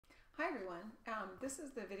everyone. This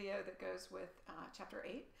is the video that goes with Chapter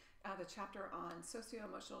 8, the chapter on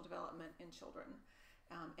socio-emotional development in children.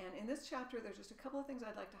 And in this chapter, there's just a couple of things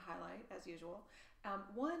I'd like to highlight, as usual.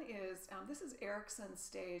 One is, this is Erikson's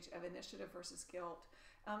stage of initiative versus guilt.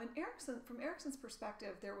 And from Erikson's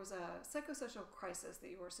perspective, there was a psychosocial crisis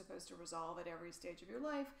that you were supposed to resolve at every stage of your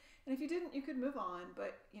life. And if you didn't, you could move on,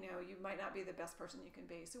 but you might not be the best person you can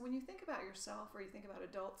be. So when you think about yourself or you think about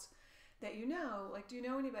adults that you know, like, do you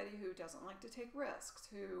know anybody who doesn't like to take risks,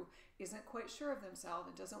 who isn't quite sure of themselves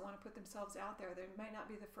and doesn't want to put themselves out there? They might not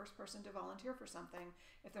be the first person to volunteer for something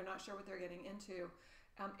if they're not sure what they're getting into.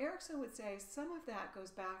 Erikson would say some of that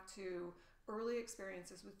goes back to early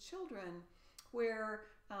experiences with children where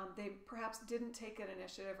they perhaps didn't take an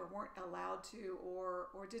initiative or weren't allowed to, or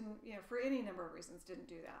didn't, for any number of reasons, didn't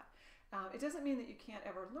do that. It doesn't mean that you can't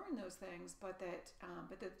ever learn those things, but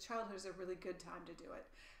that childhood is a really good time to do it.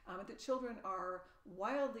 That children are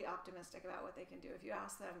wildly optimistic about what they can do. If you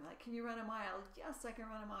ask them, like, can you run a mile? Yes, I can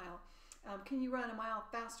run a mile. Can you run a mile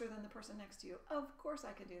faster than the person next to you? Of course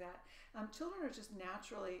I can do that. Children are just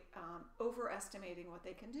naturally overestimating what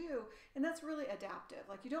they can do, and that's really adaptive.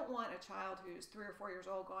 Like, you don't want a child who's 3 or 4 years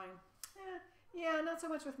old going, yeah, not so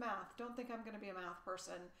much with math. Don't think I'm going to be a math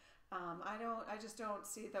person. I just don't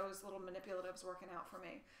see those little manipulatives working out for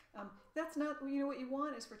me. That's not, what you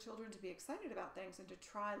want is for children to be excited about things and to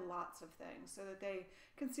try lots of things so that they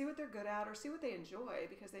can see what they're good at or see what they enjoy,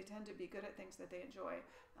 because they tend to be good at things that they enjoy,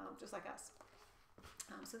 just like us.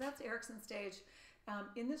 So that's Erikson's stage.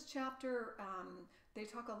 In this chapter, they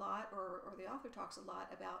talk a lot, or the author talks a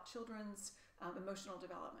lot about children's emotional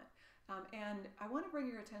development. And I want to bring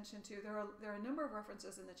your attention to, there are a number of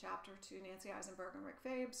references in the chapter to Nancy Eisenberg and Rick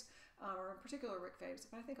Fabes, or in particular Rick Fabes,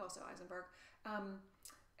 but I think also Eisenberg,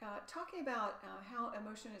 talking about how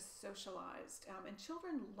emotion is socialized, and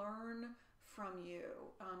children learn from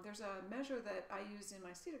you. There's a measure that I use in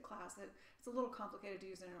my CETA class that it's a little complicated to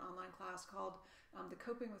use in an online class, called the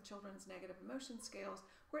Coping with Children's Negative Emotion Scales,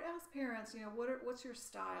 where it asks parents, what's your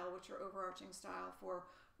style, what's your overarching style for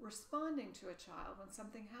responding to a child when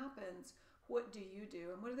something happens? What do you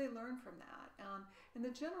do, and what do they learn from that? And the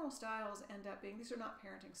general styles end up being, these are not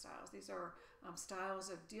parenting styles, these are styles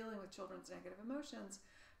of dealing with children's negative emotions.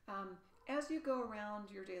 As you go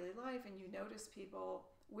around your daily life and you notice people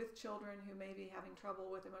with children who may be having trouble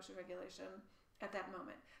with emotion regulation at that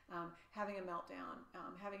moment, having a meltdown,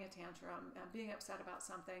 having a tantrum, being upset about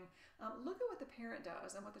something, look at what the parent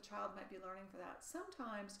does and what the child might be learning for that.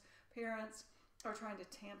 Sometimes parents are trying to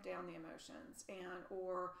tamp down the emotions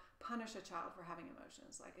or punish a child for having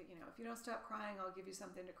emotions. Like, if you don't stop crying, I'll give you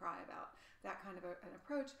something to cry about. That kind of an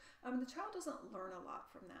approach. The child doesn't learn a lot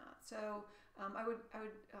from that. So I would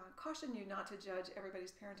caution you not to judge everybody's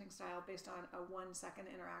parenting style based on a 1-second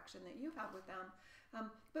interaction that you have with them.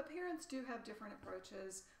 But parents do have different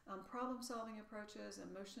approaches, problem-solving approaches,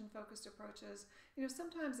 emotion-focused approaches.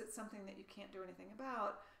 Sometimes it's something that you can't do anything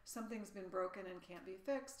about. Something's been broken and can't be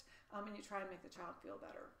fixed, and you try and make the child feel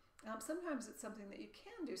better. Sometimes it's something that you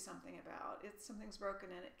can do something about. Something's broken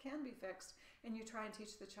and it can be fixed, and you try and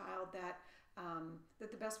teach the child that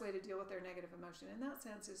the best way to deal with their negative emotion in that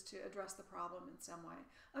sense is to address the problem in some way.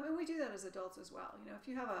 And we do that as adults as well. If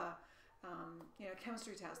you have a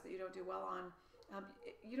chemistry test that you don't do well on,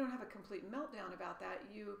 you don't have a complete meltdown about that.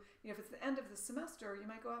 If it's the end of the semester, you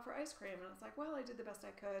might go out for ice cream, and it's like, well, I did the best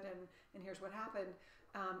I could, and here's what happened.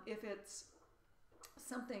 If it's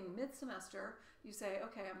something mid-semester, you say,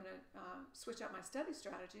 okay, I'm going to switch up my study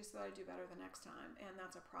strategy so that I do better the next time, and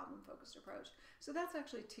that's a problem-focused approach. So that's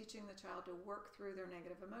actually teaching the child to work through their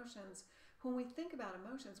negative emotions. When we think about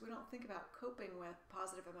emotions, we don't think about coping with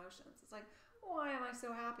positive emotions. It's like, why am I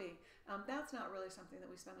so happy? That's not really something that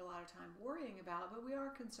we spend a lot of time worrying about, but we are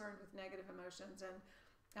concerned with negative emotions and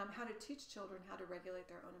how to teach children how to regulate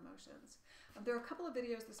their own emotions. There are a couple of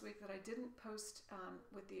videos this week that I didn't post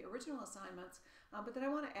with the original assignments, but that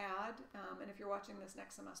I want to add, and if you're watching this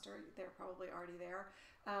next semester, they're probably already there.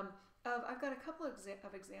 I've got a couple of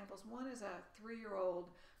examples. One is a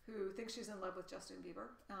 3-year-old who thinks she's in love with Justin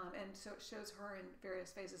Bieber, and so it shows her in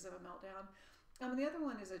various phases of a meltdown. And the other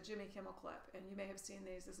one is a Jimmy Kimmel clip, and you may have seen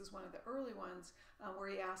these. This is one of the early ones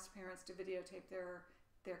where he asked parents to videotape their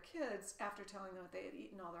kids after telling them that they had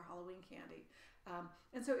eaten all their Halloween candy.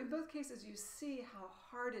 And so in both cases, you see how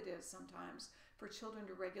hard it is sometimes for children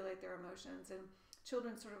to regulate their emotions, and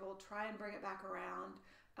children sort of will try and bring it back around,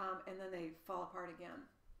 and then they fall apart again.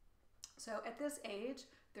 So at this age,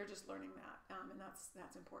 they're just learning that, and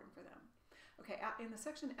that's important for them. Okay, in the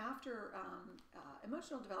section after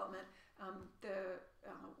emotional development,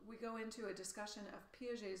 we go into a discussion of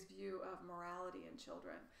Piaget's view of morality in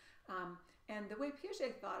children. And the way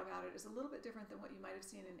Piaget thought about it is a little bit different than what you might have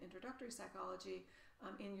seen in introductory psychology.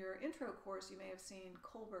 In your intro course, you may have seen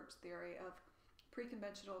Kohlberg's theory of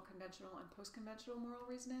pre-conventional, conventional, and post-conventional moral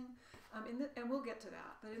reasoning. And we'll get to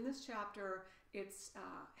that. But in this chapter, it's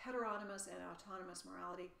heteronymous and autonomous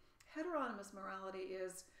morality. Heteronymous morality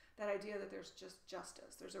is that idea that there's just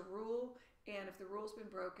justice. There's a rule, and if the rule's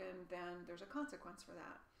been broken, then there's a consequence for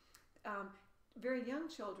that. Very young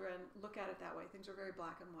children look at it that way. Things are very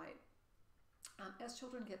black and white. As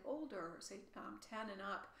children get older, say 10 and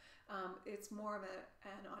up, it's more of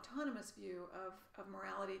an autonomous view of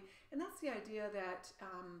morality. And that's the idea that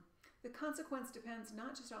the consequence depends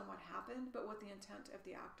not just on what happened, but what the intent of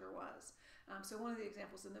the actor was. So one of the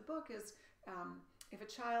examples in the book is if a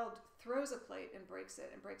child throws a plate and breaks it,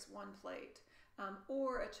 and breaks one plate,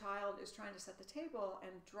 or a child is trying to set the table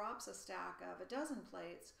and drops a stack of a dozen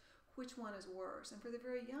plates, which one is worse? And for the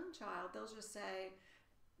very young child, they'll just say,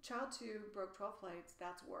 child 2 broke 12 plates,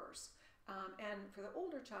 that's worse. And for the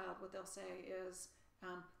older child, what they'll say is,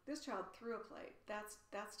 this child threw a plate, that's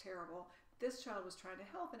terrible. This child was trying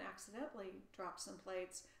to help and accidentally dropped some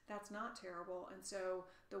plates, that's not terrible. And so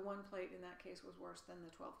the one plate in that case was worse than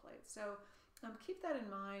the 12 plates. So keep that in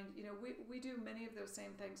mind. We do many of those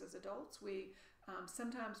same things as adults.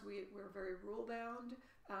 Sometimes we're very rule bound,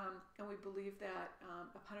 and we believe that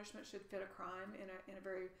a punishment should fit a crime in a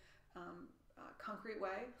very concrete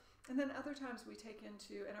way. And then other times we take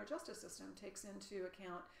into, and our justice system takes into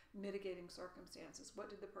account mitigating circumstances.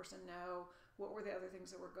 What did the person know? What were the other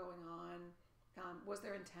things that were going on? Was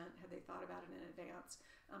their intent? Had they thought about it in advance?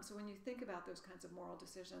 So when you think about those kinds of moral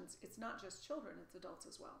decisions, it's not just children, it's adults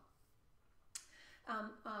as well.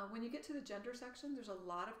 When you get to the gender section, there's a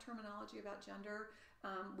lot of terminology about gender.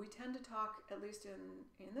 We tend to talk, at least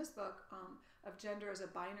in this book, of gender as a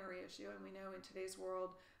binary issue, and we know in today's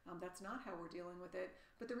world that's not how we're dealing with it,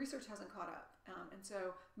 but the research hasn't caught up. And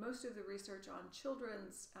so most of the research on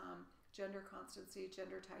children's gender constancy,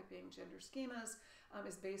 gender typing, gender schemas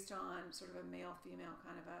is based on sort of a male-female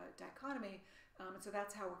kind of a dichotomy. And so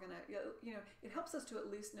that's how we're going to, it helps us to at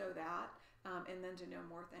least know that, and then to know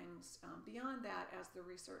more things beyond that as the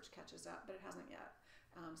research catches up, but it hasn't yet.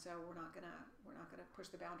 So we're not gonna push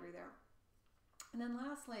the boundary there. And then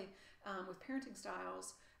lastly, with parenting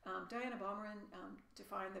styles, Diana Baumrin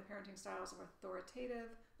defined the parenting styles of authoritative,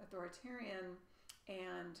 authoritarian,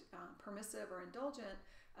 and permissive or indulgent.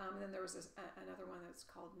 And then there was another one that's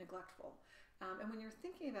called neglectful. And when you're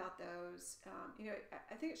thinking about those,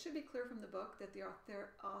 I think it should be clear from the book that the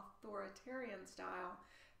authoritarian style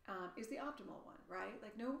is the optimal one, right?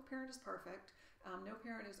 Like no parent is perfect. No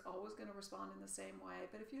parent is always going to respond in the same way.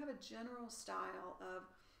 But if you have a general style of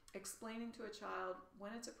explaining to a child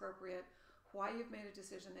when it's appropriate, why you've made a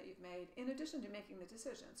decision that you've made, in addition to making the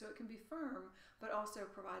decision. So it can be firm, but also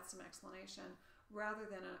provide some explanation, rather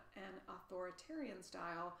than an authoritarian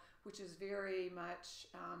style, which is very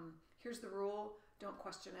much, here's the rule, don't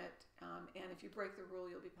question it, and if you break the rule,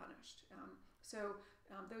 you'll be punished. So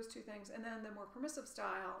those two things. And then the more permissive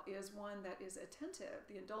style is one that is attentive.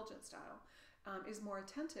 The indulgent style is more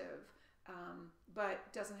attentive,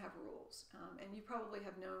 but doesn't have rules. And you probably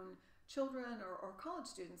have known children or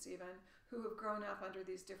college students even who have grown up under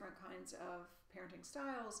these different kinds of parenting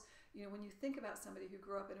styles. When you think about somebody who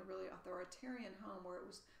grew up in a really authoritarian home where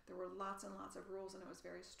there were lots and lots of rules and it was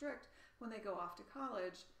very strict, when they go off to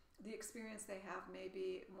college, the experience they have may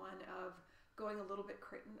be one of going a little bit,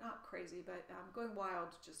 not crazy, but going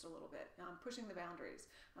wild just a little bit, pushing the boundaries,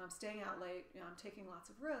 staying out late, taking lots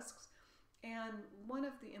of risks. And one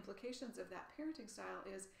of the implications of that parenting style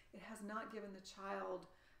is it has not given the child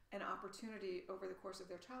an opportunity over the course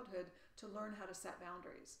of their childhood to learn how to set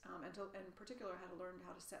boundaries, and in particular how to learn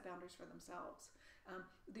how to set boundaries for themselves.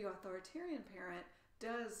 The authoritarian parent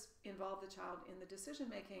does involve the child in the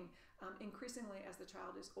decision making increasingly as the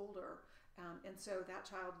child is older, and so that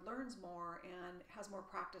child learns more and has more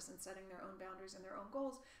practice in setting their own boundaries and their own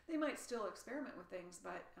goals. They might still experiment with things,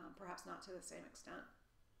 but perhaps not to the same extent.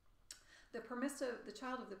 The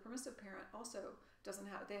child of the permissive parent also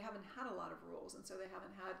they haven't had a lot of rules, and so they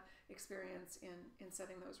haven't had experience in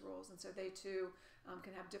setting those rules, and so they too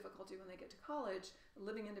can have difficulty when they get to college,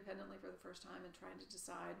 living independently for the first time and trying to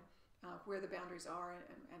decide where the boundaries are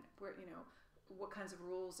and where, what kinds of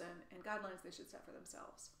rules and guidelines they should set for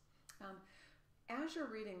themselves. As you're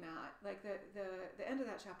reading that, like the end of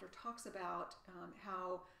that chapter talks about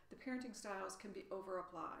how the parenting styles can be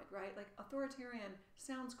over-applied, right? Like authoritarian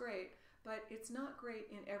sounds great, but it's not great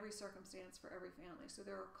in every circumstance for every family. So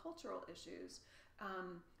there are cultural issues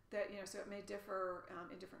that, so it may differ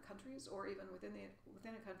in different countries or even within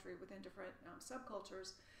a country, within different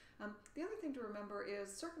subcultures. The other thing to remember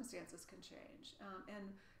is circumstances can change.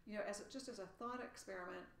 And just as a thought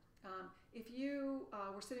experiment, if you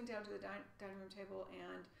were sitting down to the dining room table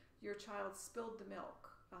and your child spilled the milk,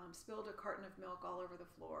 spilled a carton of milk all over the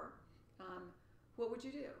floor, what would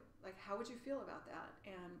you do? Like, how would you feel about that?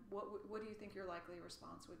 And what do you think your likely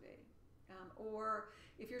response would be? Or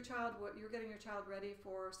if you're getting your child ready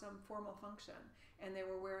for some formal function and they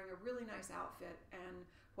were wearing a really nice outfit, and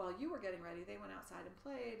while you were getting ready, they went outside and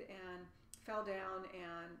played and fell down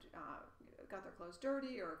and got their clothes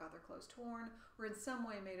dirty or got their clothes torn, or in some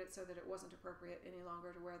way made it so that it wasn't appropriate any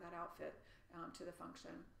longer to wear that outfit to the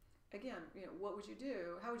function. Again, what would you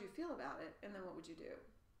do? How would you feel about it? And then what would you do?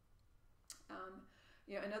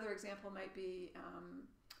 Another example might be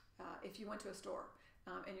if you went to a store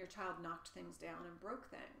and your child knocked things down and broke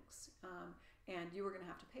things, and you were going to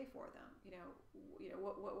have to pay for them.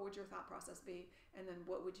 What would your thought process be? And then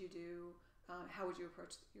what would you do? How would you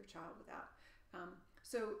approach your child with that?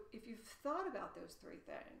 So if you've thought about those three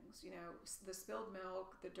things, the spilled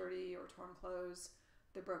milk, the dirty or torn clothes,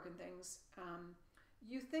 the broken things,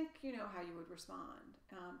 you think you know how you would respond.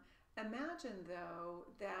 Imagine, though,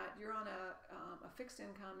 that you're on a fixed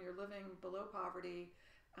income, you're living below poverty,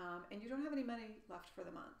 and you don't have any money left for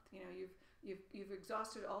the month. You've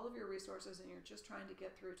exhausted all of your resources, and you're just trying to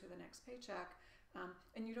get through to the next paycheck,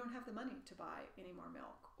 and you don't have the money to buy any more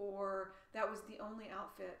milk. Or that was the only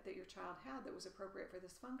outfit that your child had that was appropriate for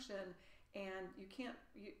this function, and you can't.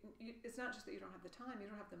 It's not just that you don't have the time; you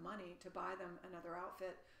don't have the money to buy them another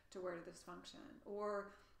outfit to wear to this function.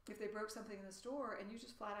 Or if they broke something in the store and you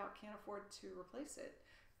just flat out can't afford to replace it,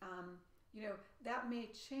 that may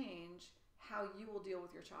change how you will deal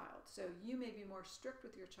with your child. So you may be more strict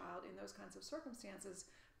with your child in those kinds of circumstances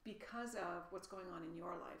because of what's going on in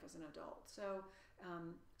your life as an adult. So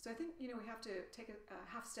I think we have to take a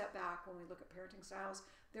half step back when we look at parenting styles.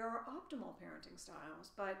 There are optimal parenting styles,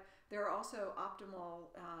 but there are also optimal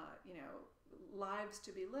lives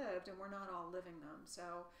to be lived, and we're not all living them.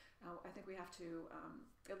 So I think we have to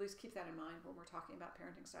at least keep that in mind when we're talking about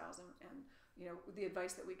parenting styles and the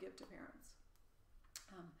advice that we give to parents.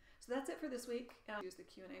 So that's it for this week. Use the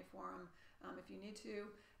Q&A forum if you need to.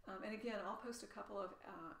 And again, I'll post a couple of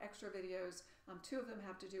extra videos. Two of them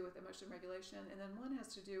have to do with emotion regulation, and then one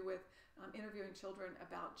has to do with interviewing children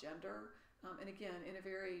about gender. And again, in a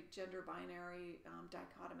very gender binary,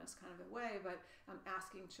 dichotomous kind of a way, but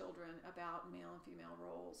asking children about male and female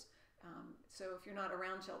roles. So if you're not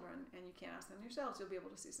around children and you can't ask them yourselves, you'll be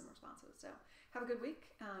able to see some responses. So have a good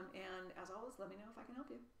week. And as always, let me know if I can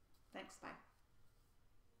help you. Thanks. Bye.